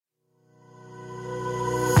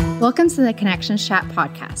Welcome to the Connections Chat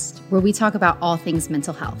podcast, where we talk about all things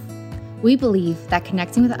mental health. We believe that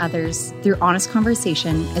connecting with others through honest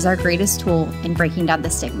conversation is our greatest tool in breaking down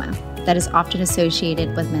the stigma that is often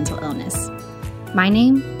associated with mental illness. My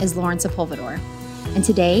name is Lauren Sepulvedor, and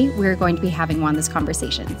today we're going to be having one of those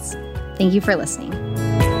conversations. Thank you for listening.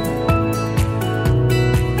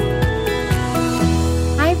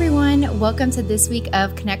 Hi, everyone. Welcome to this week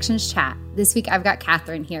of Connections Chat. This week, I've got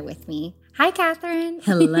Catherine here with me. Hi, Catherine.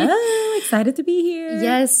 Hello. Excited to be here.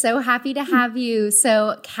 Yes, so happy to have you.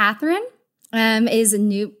 So Catherine is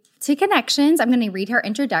new to Connections. I'm going to read her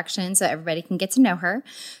introduction so everybody can get to know her.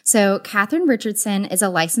 So Catherine Richardson is a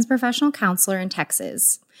licensed professional counselor in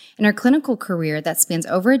Texas. In her clinical career that spans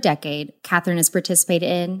over a decade, Catherine has participated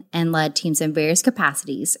in and led teams in various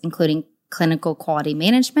capacities, including clinical quality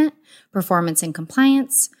management, performance and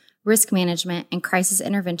compliance, risk management, and crisis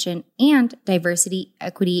intervention, and diversity,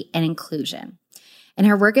 equity, and inclusion. In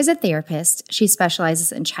her work as a therapist, she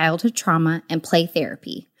specializes in childhood trauma and play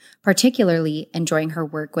therapy, particularly enjoying her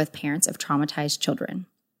work with parents of traumatized children.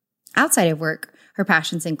 Outside of work, her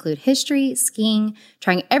passions include history, skiing,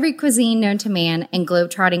 trying every cuisine known to man, and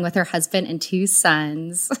globetrotting with her husband and 2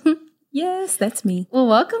 sons. Yes, that's me. Well,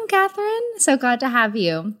 welcome, Catherine. So glad to have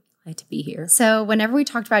you. Glad to be here. So whenever we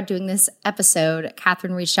talked about doing this episode,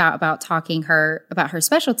 Catherine reached out about talking about her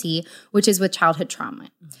specialty, which is with childhood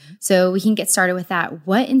trauma. Mm-hmm. So we can get started with that.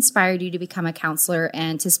 What inspired you to become a counselor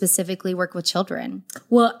and to specifically work with children?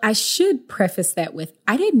 Well, I should preface that with,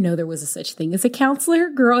 I didn't know there was a such thing as a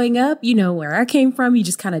counselor growing up. You know, where I came from, you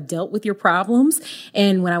just kind of dealt with your problems.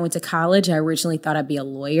 And when I went to college, I originally thought I'd be a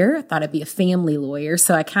lawyer. I thought I'd be a family lawyer.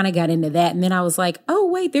 So I kind of got into that. And then I was like, oh,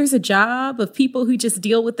 wait, there's a job of people who just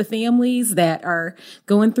deal with the families that are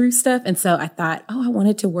going through stuff. And so I thought, I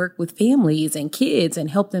wanted to work with families and kids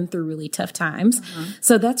and help them through really tough times. Uh-huh.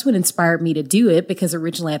 So that's what inspired me to do it, because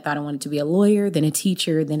originally I thought I wanted to be a lawyer, then a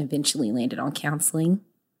teacher, then eventually landed on counseling.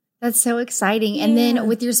 That's so exciting. Yeah. And then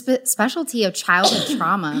with your specialty of childhood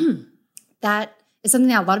trauma, that is something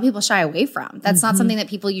that a lot of people shy away from. That's not something that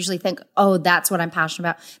people usually think, oh, that's what I'm passionate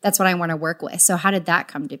about. That's what I want to work with. So how did that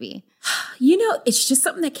come to be? You know, it's just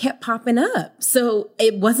something that kept popping up. So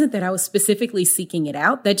it wasn't that I was specifically seeking it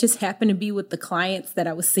out. That just happened to be what the clients that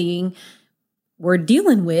I was seeing were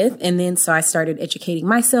dealing with. And then so I started educating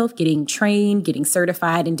myself, getting trained, getting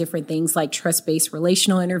certified in different things like trust-based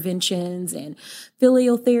relational interventions and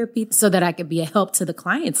filial therapy so that I could be a help to the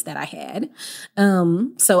clients that I had.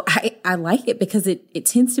 So I like it because it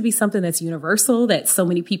tends to be something that's universal that so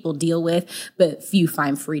many people deal with, but few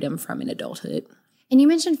find freedom from in adulthood. And you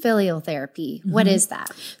mentioned filial therapy. What is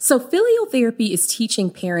that? So filial therapy is teaching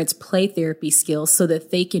parents play therapy skills so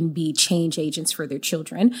that they can be change agents for their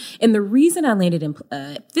children. And the reason I landed in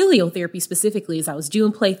filial therapy specifically is I was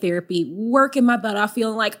doing play therapy, working my butt off,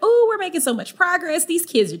 feeling like, oh, we're making so much progress. These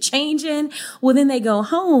kids are changing. Well, then they go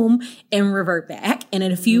home and revert back. And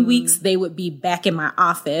in a few weeks, they would be back in my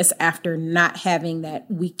office after not having that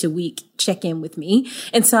week-to-week check-in with me.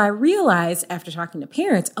 And so I realized after talking to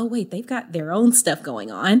parents, oh, wait, they've got their own stuff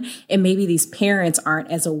going on. And maybe these parents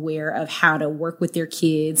aren't as aware of how to work with their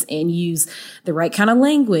kids and use the right kind of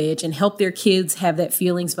language and help their kids have that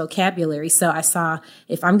feelings vocabulary. So I saw,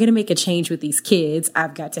 if I'm going to make a change with these kids,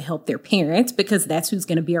 I've got to help their parents, because that's who's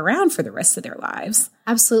going to be around for the rest of their lives.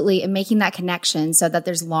 Absolutely. And making that connection so that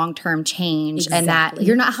there's long-term change. Exactly. And that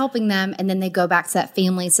you're not helping them and then they go back to that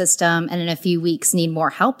family system and in a few weeks need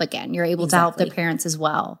more help again. You're able to help their parents as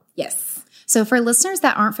well. Yes. So for listeners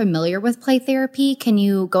that aren't familiar with play therapy, can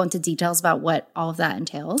you go into details about what all of that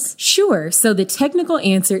entails? Sure. So the technical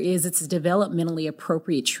answer is it's a developmentally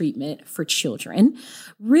appropriate treatment for children.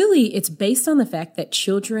 Really, it's based on the fact that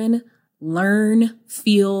children learn,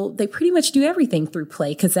 feel, they pretty much do everything through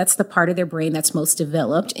play, because that's the part of their brain that's most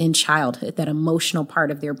developed in childhood, that emotional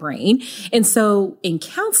part of their brain. And so in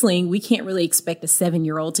counseling, we can't really expect a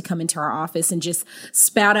 7-year-old to come into our office and just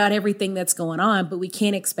spout out everything that's going on, but we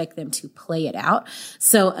can't expect them to play it out.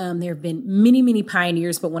 So there have been many, many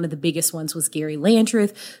pioneers, but one of the biggest ones was Gary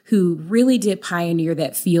Landreth, who really did pioneer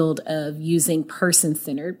that field of using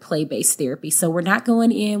person-centered play-based therapy. So we're not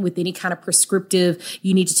going in with any kind of prescriptive,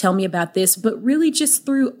 you need to tell me about this, but really just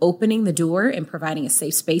through opening the door and providing a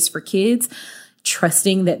safe space for kids,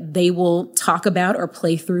 trusting that they will talk about or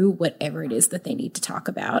play through whatever it is that they need to talk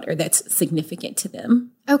about or that's significant to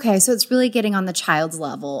them. Okay, so it's really getting on the child's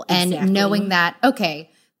level and knowing that,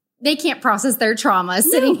 okay, they can't process their trauma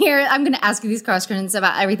sitting here. I'm going to ask you these questions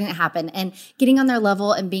about everything that happened and getting on their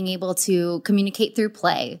level and being able to communicate through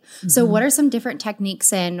play. Mm-hmm. So what are some different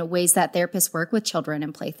techniques and ways that therapists work with children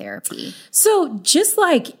in play therapy? So just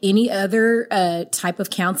like any other type of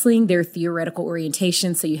counseling, there are theoretical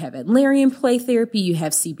orientations. So you have Adlerian play therapy, you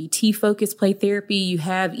have CBT focused play therapy, you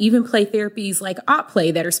have even play therapies like OP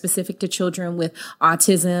play that are specific to children with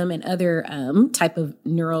autism and other type of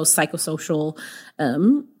neuropsychosocial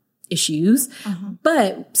issues.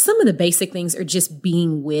 But some of the basic things are just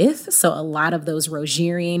being with. So a lot of those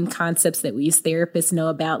Rogerian concepts that we as therapists know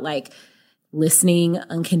about, like listening,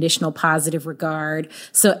 unconditional positive regard.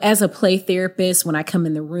 So as a play therapist, when I come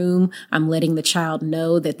in the room, I'm letting the child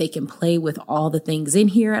know that they can play with all the things in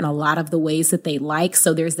here and a lot of the ways that they like.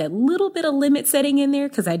 So there's that little bit of limit setting in there,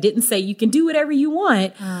 because I didn't say you can do whatever you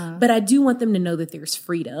want, but I do want them to know that there's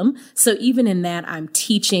freedom. So even in that, I'm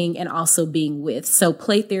teaching and also being with. So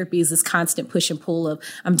play therapy is this constant push and pull of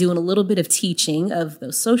I'm doing a little bit of teaching of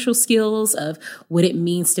those social skills, of what it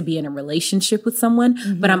means to be in a relationship with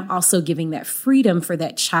someone, but I'm also giving that freedom for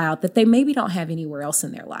that child that they maybe don't have anywhere else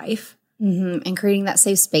in their life. And creating that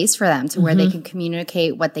safe space for them to where they can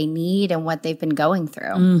communicate what they need and what they've been going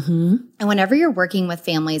through. And whenever you're working with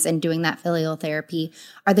families and doing that filial therapy,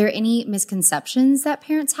 are there any misconceptions that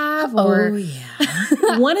parents have? Or? Oh,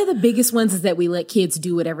 yeah. One of the biggest ones is that we let kids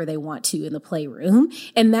do whatever they want to in the playroom.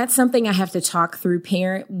 And that's something I have to talk through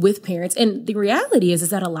with parents. And the reality is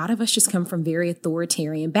that a lot of us just come from very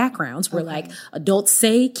authoritarian backgrounds where like adults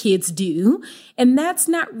say, kids do. And that's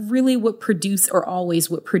not really what always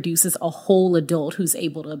what produces a whole adult who's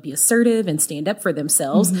able to be assertive and stand up for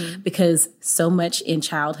themselves, because so much in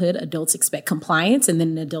childhood, adults expect compliance, and then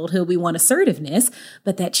in adulthood, we want assertiveness,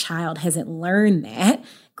 but that child hasn't learned that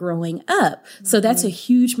growing up. So that's a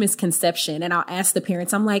huge misconception. And I'll ask the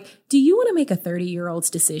parents, I'm like, do you want to make a 30-year-old's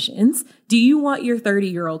decisions? Do you want your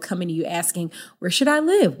 30-year-old coming to you asking, where should I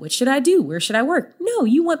live? What should I do? Where should I work? No,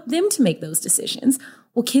 you want them to make those decisions.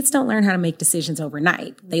 Well, kids don't learn how to make decisions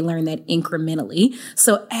overnight. They learn that incrementally.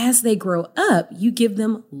 So as they grow up, you give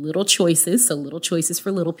them little choices. So little choices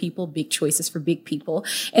for little people, big choices for big people.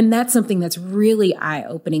 And that's something that's really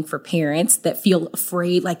eye-opening for parents that feel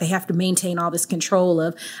afraid, like they have to maintain all this control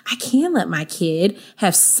of, I can let my kid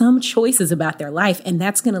have some choices about their life. And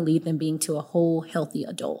that's going to lead them being to a whole healthy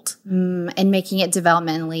adult. And making it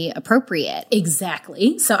developmentally appropriate.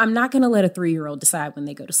 Exactly. So I'm not going to let a 3-year-old decide when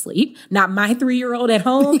they go to sleep. Not my 3-year-old at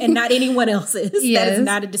home and not anyone else's. That is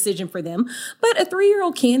not a decision for them. But a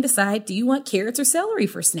 3-year-old can decide, do you want carrots or celery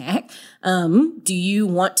for snack? Do you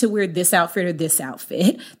want to wear this outfit or this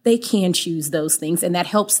outfit? They can choose those things. And that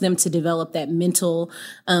helps them to develop that mental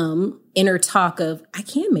inner talk of, I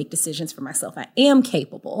can make decisions for myself. I am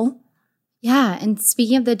capable. Yeah. And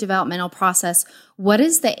speaking of the developmental process, what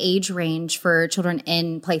is the age range for children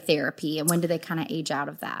in play therapy, and when do they kind of age out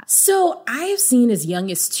of that? So I have seen as young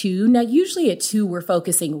as 2. Now, usually at 2, we're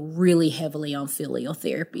focusing really heavily on filial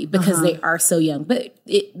therapy because they are so young. But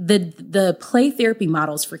the play therapy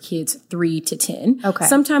models for kids 3 to 10. Okay.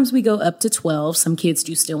 Sometimes we go up to 12. Some kids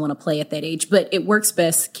do still want to play at that age, but it works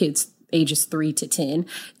best kids ages 3 to 10.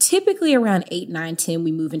 Typically around 8, 9, 10,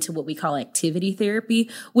 we move into what we call activity therapy,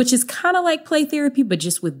 which is kind of like play therapy, but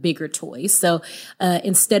just with bigger toys. So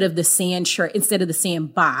instead of the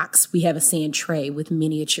sand box, we have a sand tray with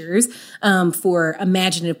miniatures. For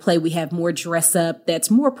imaginative play, we have more dress up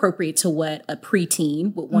that's more appropriate to what a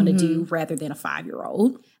preteen would want to do rather than a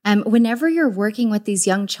 5-year-old. Whenever you're working with these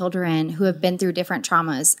young children who have been through different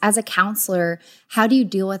traumas, as a counselor, how do you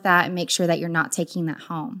deal with that and make sure that you're not taking that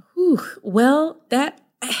home? Well,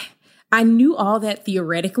 I knew all that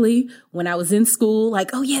theoretically when I was in school,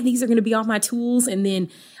 like, oh yeah, these are going to be all my tools. And then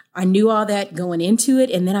I knew all that going into it.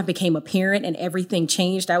 And then I became a parent and everything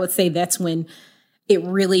changed. I would say that's when it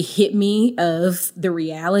really hit me of the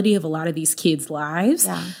reality of a lot of these kids' lives.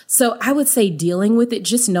 Yeah. So I would say dealing with it,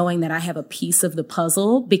 just knowing that I have a piece of the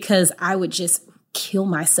puzzle, because I would just kill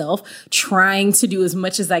myself trying to do as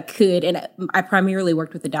much as I could. And I primarily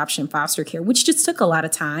worked with adoption and foster care, which just took a lot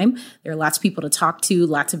of time. There are lots of people to talk to,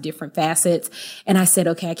 lots of different facets. And I said,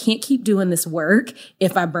 okay, I can't keep doing this work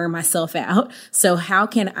if I burn myself out. So how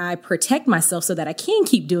can I protect myself so that I can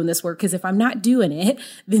keep doing this work? Because if I'm not doing it,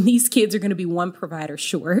 then these kids are going to be one provider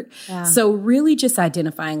short. Yeah. So really just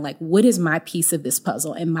identifying, like, what is my piece of this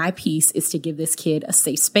puzzle? And my piece is to give this kid a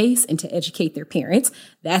safe space and to educate their parents.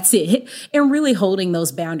 That's it. And really holding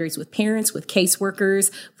those boundaries with parents, with caseworkers,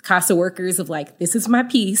 with CASA workers of, like, this is my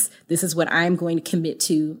piece. This is what I'm going to commit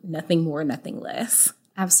to. Nothing more, nothing less.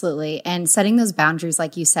 Absolutely. And setting those boundaries,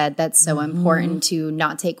 like you said, that's so important to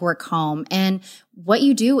not take work home. And what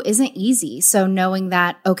you do isn't easy. So knowing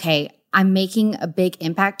that, okay, I'm making a big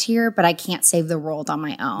impact here, but I can't save the world on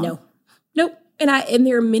my own. Nope. And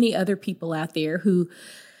there are many other people out there who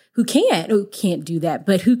can't do that,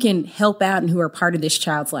 but who can help out and who are part of this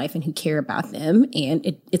child's life and who care about them.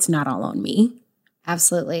 And it's not all on me.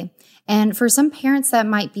 Absolutely. And for some parents that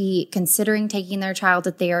might be considering taking their child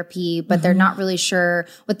to therapy, but they're not really sure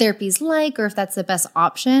what therapy is like or if that's the best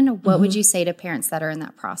option, what would you say to parents that are in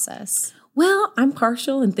that process? Well, I'm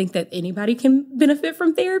partial and think that anybody can benefit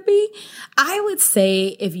from therapy. I would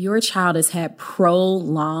say if your child has had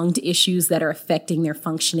prolonged issues that are affecting their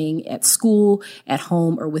functioning at school, at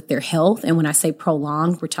home, or with their health, and when I say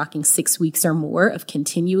prolonged, we're talking 6 weeks or more of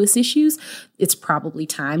continuous issues, it's probably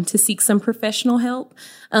time to seek some professional help.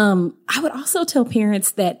 I would also tell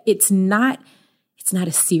parents that it's not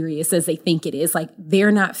as serious as they think it is. Like,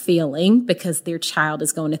 they're not failing because their child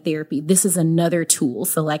is going to therapy. This is another tool.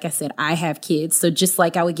 So like I said, I have kids. So just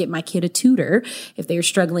like I would get my kid a tutor if they're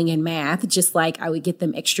struggling in math, just like I would get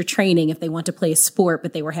them extra training if they want to play a sport,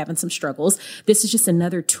 but they were having some struggles. This is just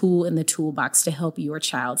another tool in the toolbox to help your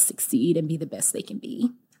child succeed and be the best they can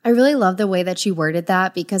be. I really love the way that you worded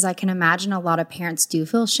that because I can imagine a lot of parents do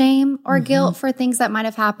feel shame or guilt for things that might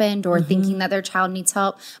have happened or thinking that their child needs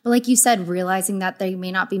help. But like you said, realizing that they may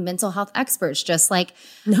not be mental health experts, just like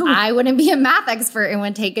I wouldn't be a math expert and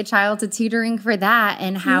would take a child to tutoring for that,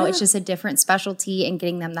 and how it's just a different specialty and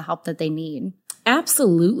getting them the help that they need.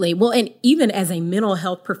 Absolutely. Well, and even as a mental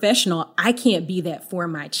health professional, I can't be that for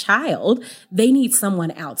my child. They need someone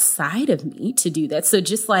outside of me to do that. So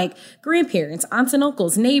just like grandparents, aunts and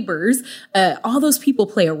uncles, neighbors, all those people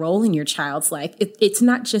play a role in your child's life. It's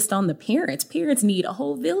not just on the parents. Parents need a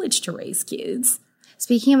whole village to raise kids.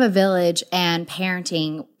 Speaking of a village and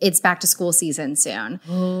parenting, it's back to school season soon.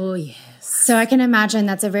 Oh, yes. So I can imagine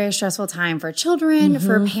that's a very stressful time for children,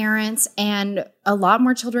 for parents, and a lot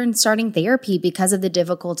more children starting therapy because of the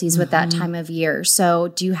difficulties with that time of year. So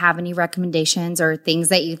do you have any recommendations or things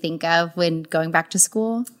that you think of when going back to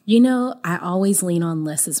school? You know, I always lean on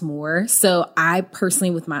less is more. So I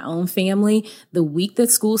personally, with my own family, the week that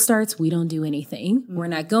school starts, we don't do anything. We're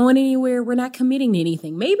not going anywhere. We're not committing to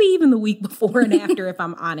anything. Maybe even the week before and after, if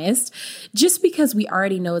I'm honest, just because we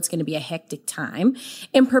already know it's going to be a hectic time,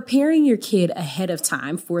 and preparing your kid ahead of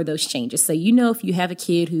time for those changes. So, you know, if you have a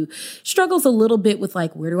kid who struggles a little bit with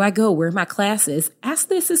like, where do I go? Where are my classes? Ask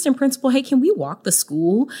the assistant principal, hey, can we walk the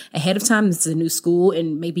school ahead of time? This is a new school,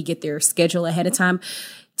 and maybe get their schedule ahead of time.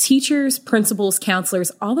 Teachers, principals,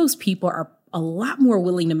 counselors, all those people are a lot more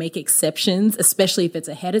willing to make exceptions, especially if it's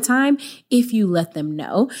ahead of time, if you let them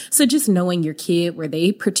know. So just knowing your kid where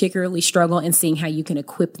they particularly struggle and seeing how you can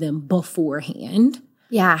equip them beforehand.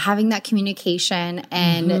 Yeah, having that communication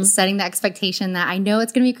and setting the expectation that I know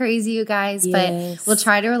it's going to be crazy, you guys, but we'll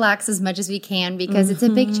try to relax as much as we can because it's a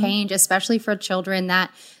big change, especially for children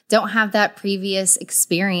that don't have that previous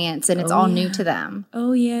experience and it's all new to them.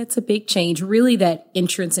 Oh, yeah, it's a big change. Really, that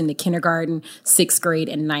entrance into kindergarten, 6th grade,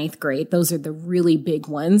 and 9th grade, those are the really big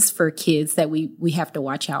ones for kids that we have to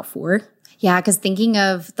watch out for. Yeah, because thinking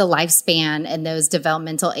of the lifespan and those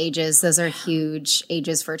developmental ages, those are huge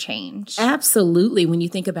ages for change. Absolutely. When you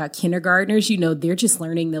think about kindergartners, you know, they're just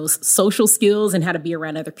learning those social skills and how to be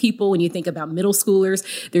around other people. When you think about middle schoolers,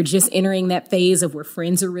 they're just entering that phase of where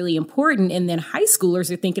friends are really important. And then high schoolers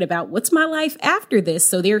are thinking about what's my life after this?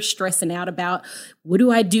 So they're stressing out about what do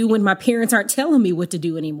I do when my parents aren't telling me what to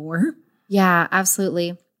do anymore? Yeah,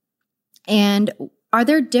 absolutely. And are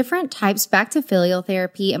there different types, back to filial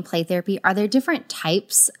therapy and play therapy, are there different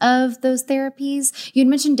types of those therapies? You'd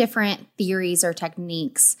mentioned different theories or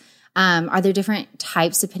techniques. Are there different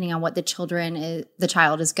types depending on what the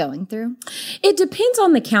child is going through? It depends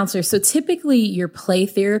on the counselor. So typically your play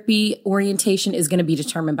therapy orientation is going to be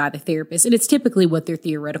determined by the therapist. And it's typically what their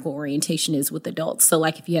theoretical orientation is with adults. So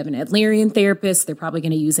like if you have an Adlerian therapist, they're probably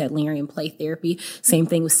going to use Adlerian play therapy. Same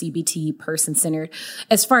thing with CBT, person-centered.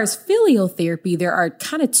 As far as filial therapy, there are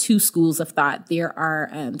kind of two schools of thought. There's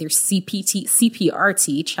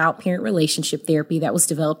CPRT, child parent relationship therapy, that was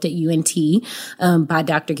developed at UNT by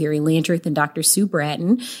Dr. Gary Landreth and Dr. Sue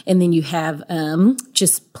Bratton. And then you have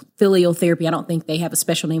just filial therapy. I don't think they have a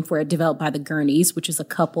special name for it, developed by the Gurneys, which is a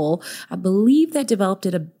couple, I believe, that developed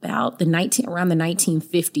it about around the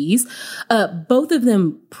 1950s. Both of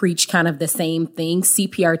them preach kind of the same thing.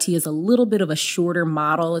 CPRT is a little bit of a shorter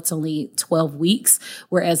model. It's only 12 weeks,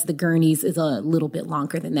 whereas the Gurneys is a little bit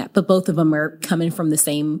longer than that. But both of them are coming from the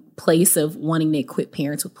same place of wanting to equip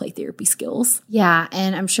parents with play therapy skills. Yeah.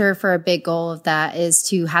 And I'm sure for a big goal of that is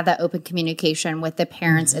to have that that open communication with the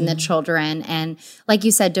parents and the children. And like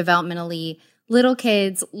you said, developmentally, little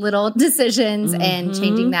kids, little decisions, and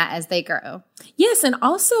changing that as they grow. Yes, and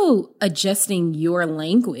also adjusting your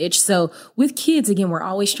language. So with kids, again, we're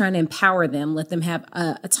always trying to empower them, let them have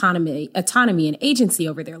autonomy and agency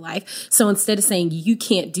over their life. So instead of saying, you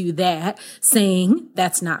can't do that, saying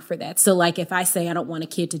that's not for that. So like if I say I don't want a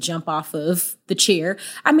kid to jump off of the chair,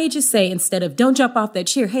 I may just say, instead of don't jump off that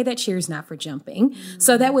chair, hey, that chair is not for jumping.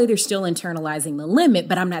 So that way they're still internalizing the limit,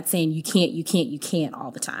 but I'm not saying you can't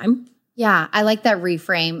all the time. Yeah, I like that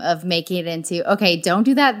reframe of making it into, okay, don't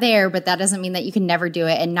do that there, but that doesn't mean that you can never do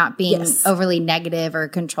it, and not being overly negative or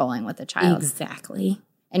controlling with the child. Exactly.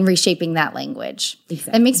 And reshaping that language.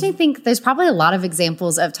 Exactly. That makes me think there's probably a lot of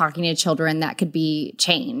examples of talking to children that could be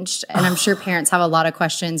changed. And I'm sure parents have a lot of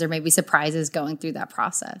questions or maybe surprises going through that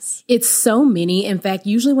process. It's so many. In fact,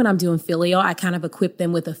 usually when I'm doing filial, I kind of equip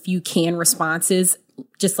them with a few canned responses,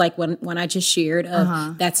 just like when I just shared,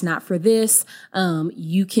 that's not for this.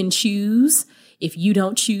 You can choose. If you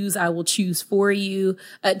don't choose, I will choose for you.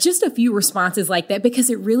 Just a few responses like that, because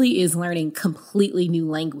it really is learning completely new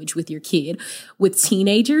language with your kid. With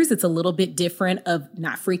teenagers, it's a little bit different of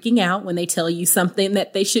not freaking out when they tell you something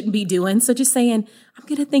that they shouldn't be doing. So just saying, I'm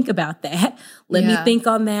going to think about that. Let me think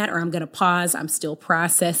on that, or I'm going to pause. I'm still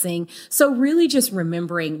processing. So really just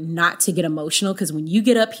remembering not to get emotional, because when you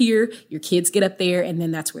get up here, your kids get up there, and then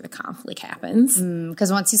that's where the conflict happens.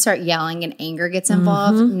 Because once you start yelling and anger gets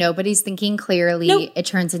involved, nobody's thinking clearly. Nope. It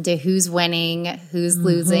turns into who's winning, who's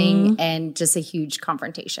losing, and just a huge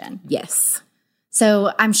confrontation. Yes.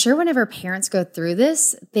 So I'm sure whenever parents go through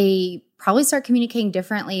this, they probably start communicating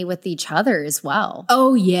differently with each other as well.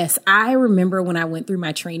 Oh, yes. I remember when I went through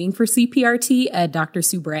my training for CPRT, Dr.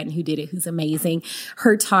 Sue Bratton, who did it, who's amazing,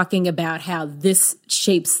 her talking about how this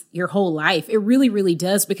shapes your whole life. It really, really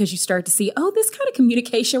does, because you start to see, oh, this kind of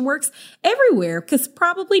communication works everywhere, because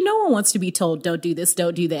probably no one wants to be told, don't do this,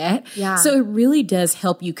 don't do that. Yeah. So it really does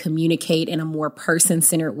help you communicate in a more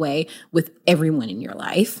person-centered way with everyone in your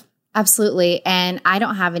life. Absolutely. And I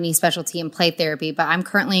don't have any specialty in play therapy, but I'm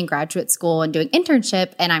currently in graduate school and doing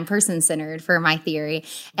internship, and I'm person-centered for my theory.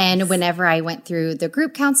 And whenever I went through the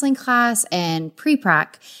group counseling class and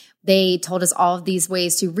pre-prac, they told us all of these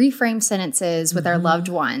ways to reframe sentences with our loved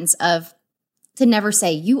ones, of to never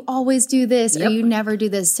say, you always do this, or you never do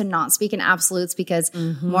this, to not speak in absolutes, because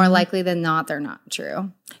more likely than not, they're not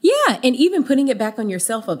true. Yeah. And even putting it back on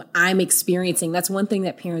yourself of, I'm experiencing. That's one thing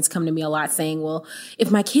that parents come to me a lot saying, well, if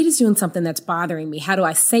my kid is doing something that's bothering me, how do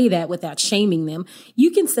I say that without shaming them? You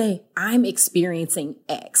can say, I'm experiencing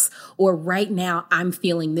X, or right now I'm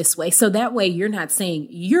feeling this way. So that way you're not saying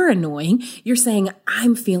you're annoying. You're saying,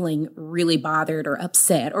 I'm feeling really bothered or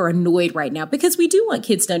upset or annoyed right now, because we do want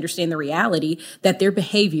kids to understand the reality that their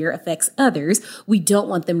behavior affects others. We don't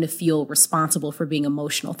want them to feel responsible for being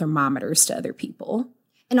emotional thermometers to other people.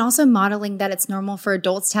 And also modeling that it's normal for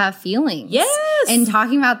adults to have feelings. Yes. And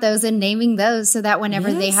talking about those and naming those, so that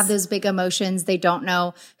whenever they have those big emotions, they don't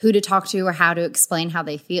know who to talk to or how to explain how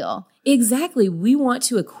they feel. Exactly. We want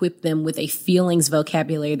to equip them with a feelings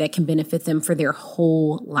vocabulary that can benefit them for their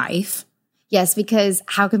whole life. Yes, because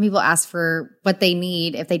how can people ask for what they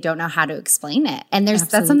need if they don't know how to explain it? And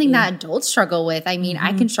that's something that adults struggle with. I mean,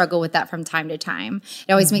 I can struggle with that from time to time.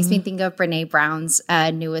 It always makes me think of Brene Brown's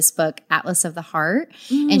newest book, Atlas of the Heart.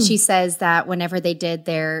 And she says that whenever they did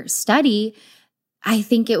their study, I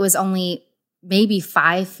think it was only maybe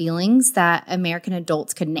 5 feelings that American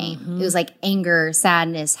adults could name. It was like anger,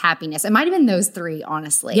 sadness, happiness. It might have been those 3,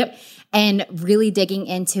 honestly. Yep. And really digging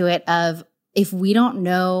into it of, if we don't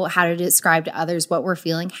know how to describe to others what we're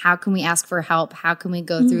feeling, how can we ask for help? How can we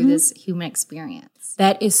go through this human experience?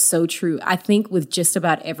 That is so true. I think with just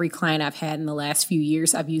about every client I've had in the last few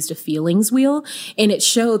years, I've used a feelings wheel, and it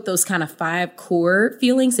showed those kind of 5 core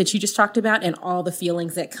feelings that you just talked about and all the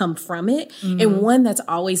feelings that come from it. And one that's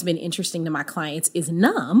always been interesting to my clients is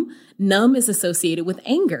numb. Numb is associated with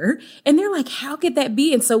anger. And they're like, how could that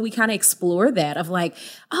be? And so we kind of explore that of like,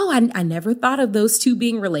 oh, I never thought of those two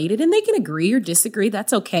being related. And they can agree or disagree.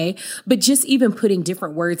 That's okay. But just even putting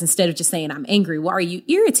different words instead of just saying, I'm angry. Well, are you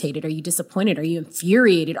irritated? Are you disappointed? Are you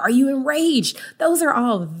infuriated? Are you enraged? Those are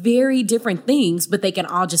all very different things, but they can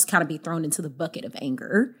all just kind of be thrown into the bucket of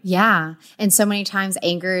anger. Yeah. And so many times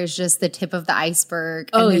anger is just the tip of the iceberg.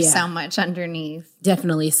 And there's so much underneath.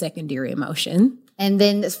 Definitely a secondary emotion. And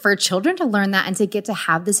then for children to learn that and to get to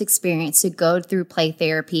have this experience, to go through play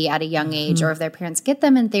therapy at a young age, or if their parents get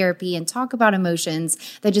them in therapy and talk about emotions,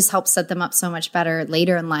 that just helps set them up so much better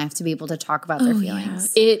later in life to be able to talk about their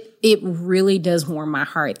feelings. Yeah. It really does warm my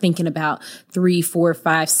heart thinking about 3, 4,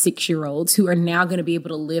 5, 6-year-olds who are now going to be able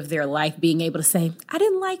to live their life being able to say, I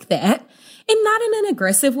didn't like that. And not in an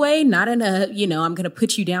aggressive way, not in a, I'm going to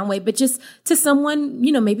put you down way, but just to someone,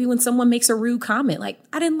 maybe when someone makes a rude comment, like,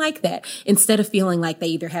 I didn't like that, instead of feeling like they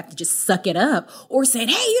either have to just suck it up or saying,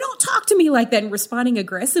 hey, you don't talk to me like that, and responding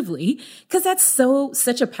aggressively, because that's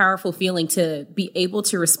such a powerful feeling to be able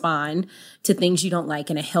to respond to things you don't like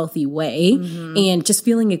in a healthy way, and just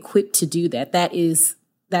feeling equipped to do that.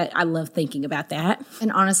 That I love thinking about that. And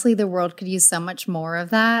honestly, the world could use so much more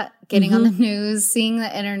of that. Getting on the news, seeing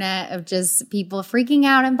the internet of just people freaking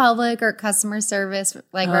out in public, or customer service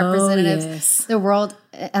representatives. Yes. The world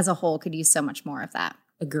as a whole could use so much more of that.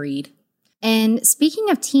 Agreed. And speaking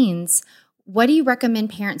of teens, what do you recommend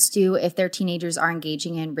parents do if their teenagers are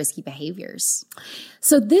engaging in risky behaviors?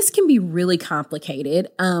 So this can be really complicated.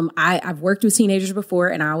 I've worked with teenagers before,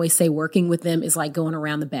 and I always say working with them is like going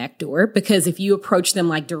around the back door, because if you approach them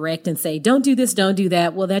like direct and say, don't do this, don't do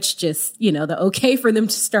that, well, that's just, the okay for them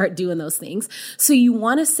to start doing those things. So you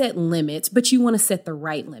want to set limits, but you want to set the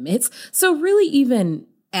right limits. So really even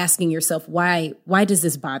asking yourself, why does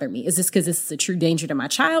this bother me? Is this because this is a true danger to my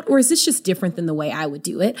child, or is this just different than the way I would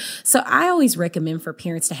do it? So I always recommend for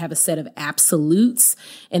parents to have a set of absolutes,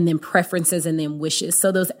 and then preferences, and then wishes.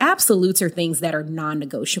 So those absolutes are things that are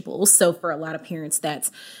non-negotiable. So for a lot of parents,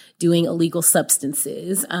 that's doing illegal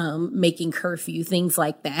substances, making curfew, things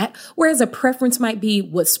like that. Whereas a preference might be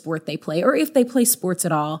what sport they play, or if they play sports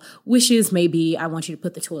at all. Wishes may be, I want you to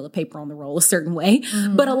put the toilet paper on the roll a certain way.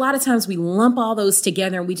 But a lot of times we lump all those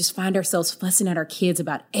together, and we just find ourselves fussing at our kids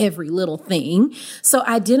about every little thing. So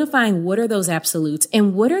identifying what are those absolutes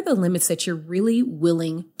and what are the limits that you're really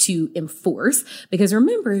willing to enforce. Because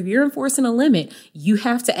remember, if you're enforcing a limit, you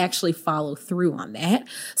have to actually follow through on that.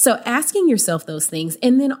 So asking yourself those things,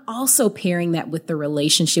 and then also pairing that with the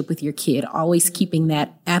relationship with your kid, always keeping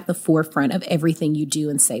that at the forefront of everything you do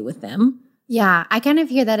and say with them. Yeah, I kind of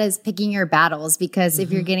hear that as picking your battles, because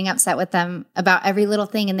if you're getting upset with them about every little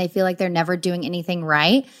thing and they feel like they're never doing anything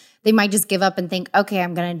right, they might just give up and think, okay,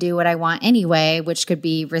 I'm going to do what I want anyway, which could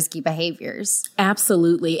be risky behaviors.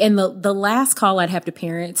 Absolutely. And the last call I'd have to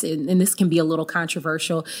parents, and this can be a little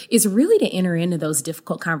controversial, is really to enter into those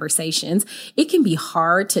difficult conversations. It can be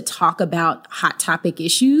hard to talk about hot topic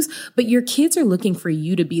issues, but your kids are looking for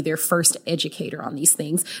you to be their first educator on these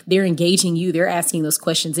things. They're engaging you. They're asking those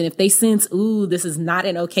questions. And if they sense, this is not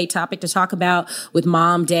an okay topic to talk about with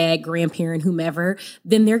mom, dad, grandparent, whomever,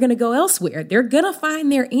 then they're going to go elsewhere. They're going to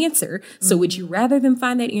find their answer. So would you rather them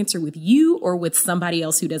find that answer with you or with somebody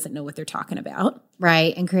else who doesn't know what they're talking about?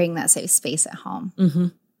 Right. And creating that safe space at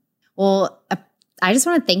home. Well, I just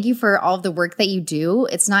want to thank you for all of the work that you do.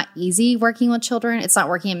 It's not easy working with children. It's not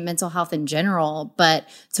working in mental health in general, but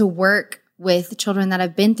to work with children that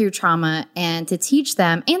have been through trauma and to teach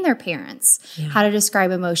them and their parents how to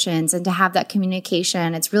describe emotions and to have that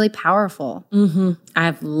communication, it's really powerful.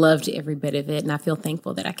 I've loved every bit of it, and I feel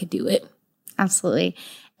thankful that I could do it. Absolutely.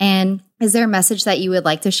 And is there a message that you would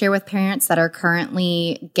like to share with parents that are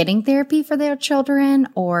currently getting therapy for their children,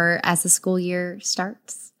 or as the school year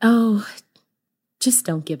starts? Oh, just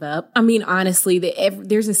don't give up. I mean, honestly,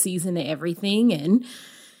 there's a season to everything, and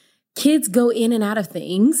kids go in and out of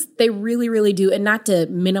things. They really, really do. And not to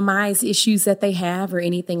minimize issues that they have or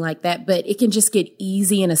anything like that, but it can just get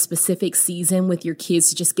easy in a specific season with your kids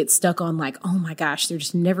to just get stuck on like, oh my gosh, they're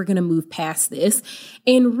just never going to move past this.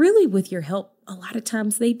 And really with your help, a lot of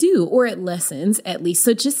times they do, or it lessens at least.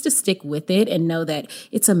 So just to stick with it and know that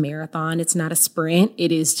it's a marathon. It's not a sprint. It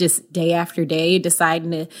is just day after day,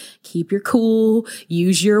 deciding to keep your cool,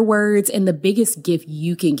 use your words. And the biggest gift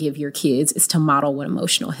you can give your kids is to model what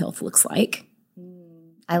emotional health looks like.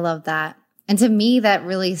 I love that. And to me, that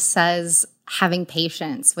really says having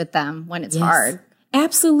patience with them when it's hard.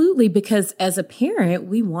 Absolutely, because as a parent,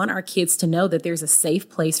 we want our kids to know that there's a safe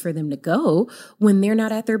place for them to go when they're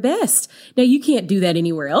not at their best. Now, you can't do that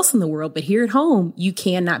anywhere else in the world, but here at home, you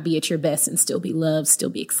cannot be at your best and still be loved, still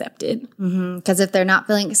be accepted. Because if they're not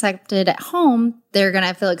feeling accepted at home, they're going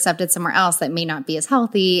to feel accepted somewhere else that may not be as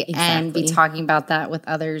healthy and be talking about that with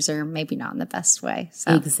others, or maybe not in the best way.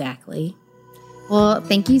 So. Exactly. Well,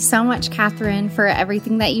 thank you so much, Catherine, for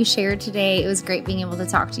everything that you shared today. It was great being able to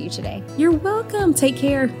talk to you today. You're welcome. Take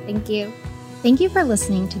care. Thank you. Thank you for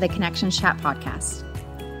listening to the Connections Chat podcast.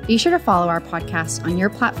 Be sure to follow our podcast on your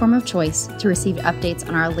platform of choice to receive updates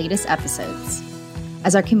on our latest episodes.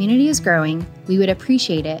 As our community is growing, we would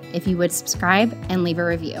appreciate it if you would subscribe and leave a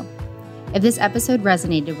review. If this episode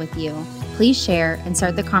resonated with you, please share and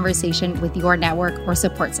start the conversation with your network or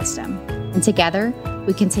support system. And together,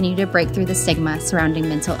 we continue to break through the stigma surrounding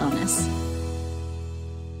mental illness.